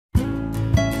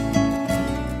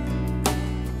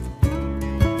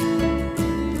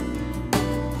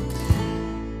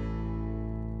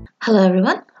Hello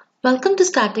everyone, welcome to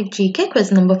Static GK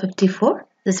quiz number 54.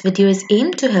 This video is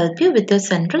aimed to help you with your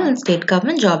central and state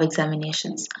government job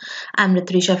examinations. I'm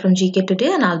Ritrisha from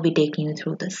GKToday and I'll be taking you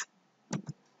through this.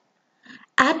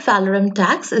 Ad valorem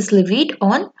tax is levied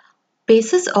on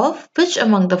basis of which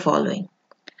among the following?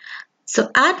 So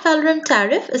ad valorem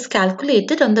tariff is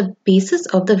calculated on the basis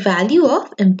of the value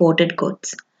of imported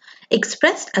goods,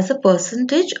 expressed as a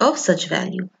percentage of such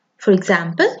value. For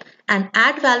example, an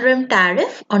ad valorem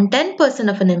tariff on 10%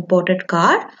 of an imported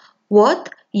car worth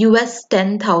US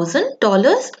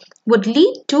 $10,000 would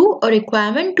lead to a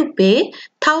requirement to pay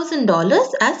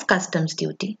 $1,000 as customs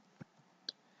duty.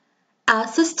 A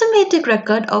systematic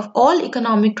record of all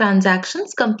economic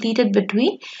transactions completed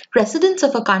between residents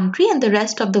of a country and the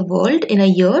rest of the world in a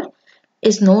year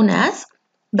is known as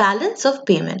balance of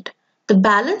payment. The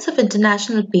balance of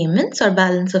international payments or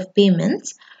balance of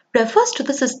payments refers to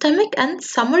the systemic and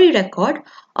summary record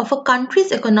of a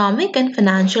country's economic and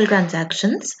financial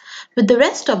transactions with the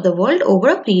rest of the world over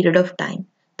a period of time.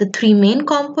 The three main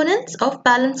components of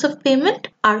balance of payment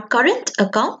are current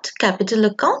account, capital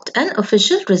account, and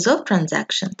official reserve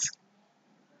transactions.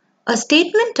 A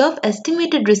statement of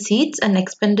estimated receipts and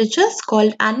expenditures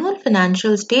called annual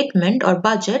financial statement or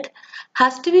budget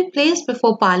has to be placed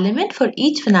before Parliament for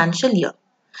each financial year.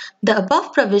 The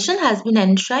above provision has been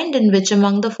enshrined in which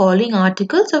among the following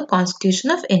articles of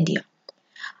Constitution of India?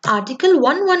 Article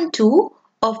 112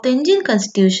 of the Indian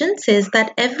Constitution says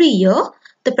that every year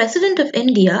the President of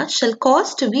India shall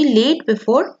cause to be laid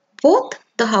before both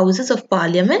the Houses of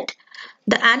Parliament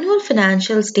the annual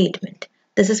financial statement.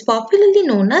 This is popularly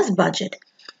known as budget.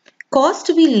 Cause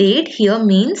to be laid here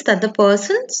means that the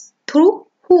persons through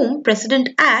whom President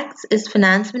acts is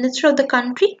Finance Minister of the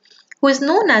country, who is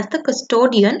known as the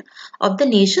custodian of the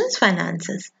nation's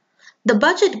finances. The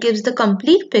budget gives the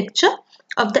complete picture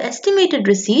of the estimated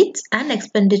receipts and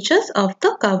expenditures of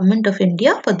the Government of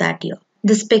India for that year.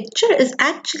 This picture is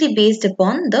actually based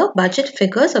upon the budget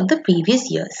figures of the previous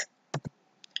years.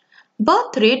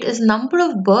 Birth rate is number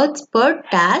of births per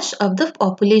dash of the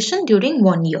population during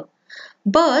 1 year.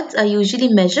 Births are usually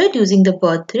measured using the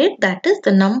birth rate, that is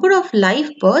the number of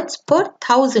live births per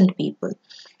 1,000 people.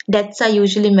 Deaths are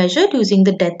usually measured using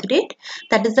the death rate,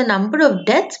 that is the number of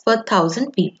deaths per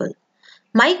 1,000 people.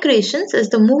 Migrations is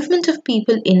the movement of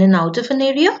people in and out of an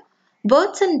area.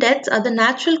 Births and deaths are the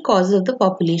natural causes of the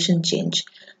population change.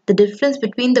 The difference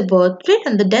between the birth rate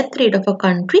and the death rate of a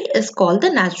country is called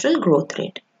the natural growth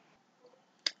rate.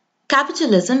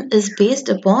 Capitalism is based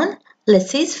upon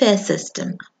Laissez-faire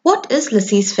system. What is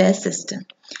Laissez-faire system?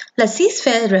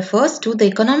 Laissez-faire refers to the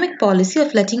economic policy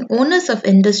of letting owners of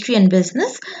industry and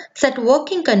business set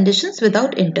working conditions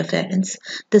without interference.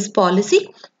 This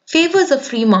policy favors a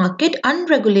free market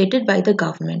unregulated by the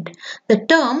government. The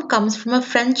term comes from a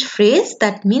French phrase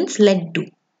that means let do.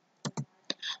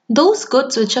 Those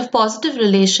goods which have positive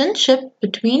relationship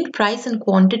between price and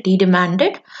quantity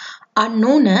demanded are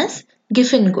known as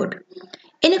given good.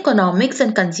 In economics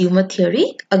and consumer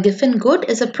theory, a given good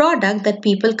is a product that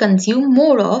people consume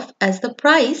more of as the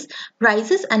price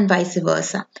rises and vice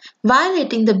versa,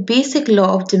 violating the basic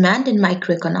law of demand in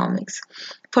microeconomics.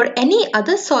 For any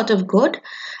other sort of good,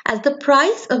 as the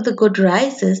price of the good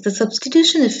rises, the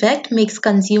substitution effect makes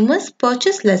consumers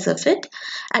purchase less of it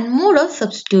and more of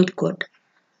substitute good.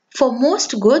 For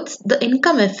most goods, the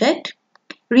income effect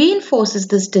reinforces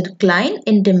this decline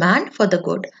in demand for the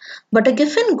good. But a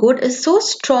given good is so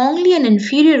strongly an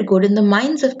inferior good in the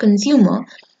minds of consumer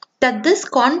that this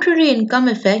contrary income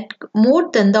effect more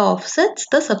than offsets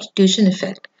the substitution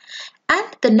effect. And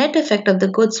the net effect of the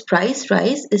good's price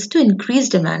rise is to increase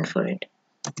demand for it.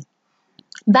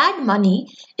 Bad money,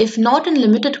 if not in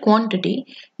limited quantity,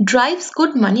 drives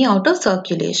good money out of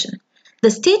circulation.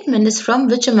 The statement is from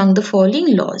which among the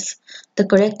following laws? The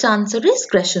correct answer is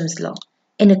Gresham's law.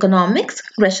 In economics,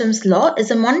 Gresham's law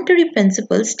is a monetary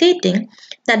principle stating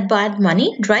that bad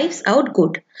money drives out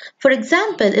good. For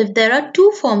example, if there are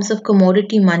two forms of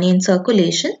commodity money in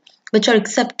circulation which are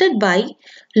accepted by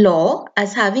law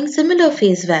as having similar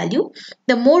face value,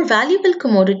 the more valuable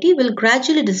commodity will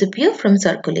gradually disappear from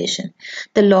circulation.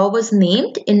 The law was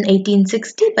named in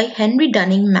 1860 by Henry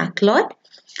Dunning MacLeod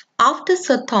after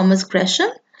Sir Thomas Gresham,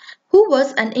 who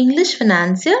was an English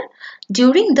financier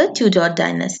during the Tudor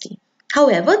dynasty.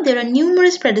 However, there are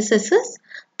numerous predecessors.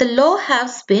 The law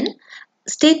has been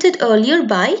stated earlier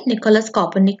by Nicholas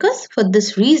Copernicus. For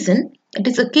this reason, it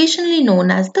is occasionally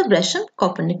known as the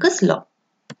Gresham-Copernicus law.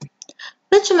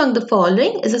 Which among the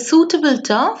following is a suitable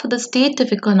term for the state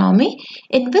of economy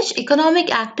in which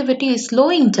economic activity is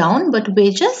slowing down but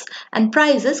wages and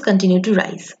prices continue to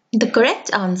rise? The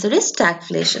correct answer is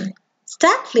stagflation.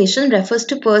 Stagflation refers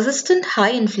to persistent high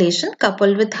inflation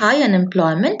coupled with high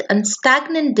unemployment and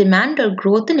stagnant demand or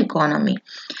growth in economy.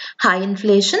 High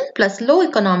inflation plus low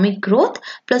economic growth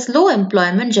plus low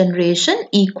employment generation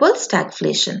equals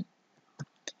stagflation.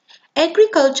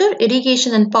 Agriculture,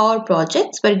 irrigation and power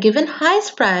projects were given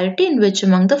highest priority in which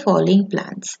among the following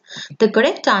plans? The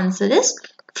correct answer is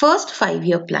first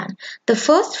 5-year plan. The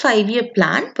first 5-year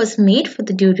plan was made for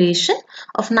the duration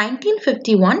of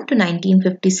 1951 to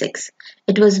 1956.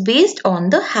 It was based on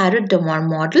the Harrod-Domar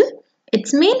model.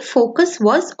 Its main focus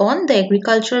was on the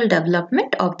agricultural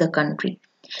development of the country.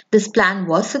 This plan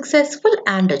was successful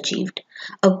and achieved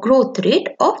a growth rate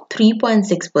of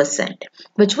 3.6%,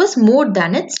 which was more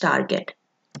than its target.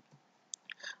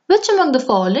 Which among the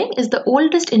following is the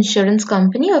oldest insurance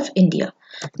company of India?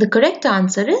 The correct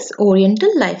answer is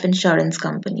Oriental Life Insurance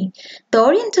Company. The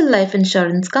Oriental Life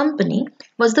Insurance Company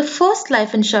was the first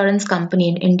life insurance company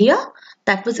in India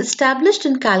that was established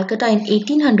in Calcutta in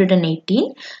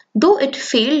 1818, though it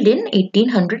failed in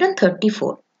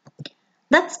 1834.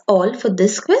 That's all for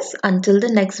this quiz. Until the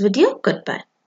next video, goodbye.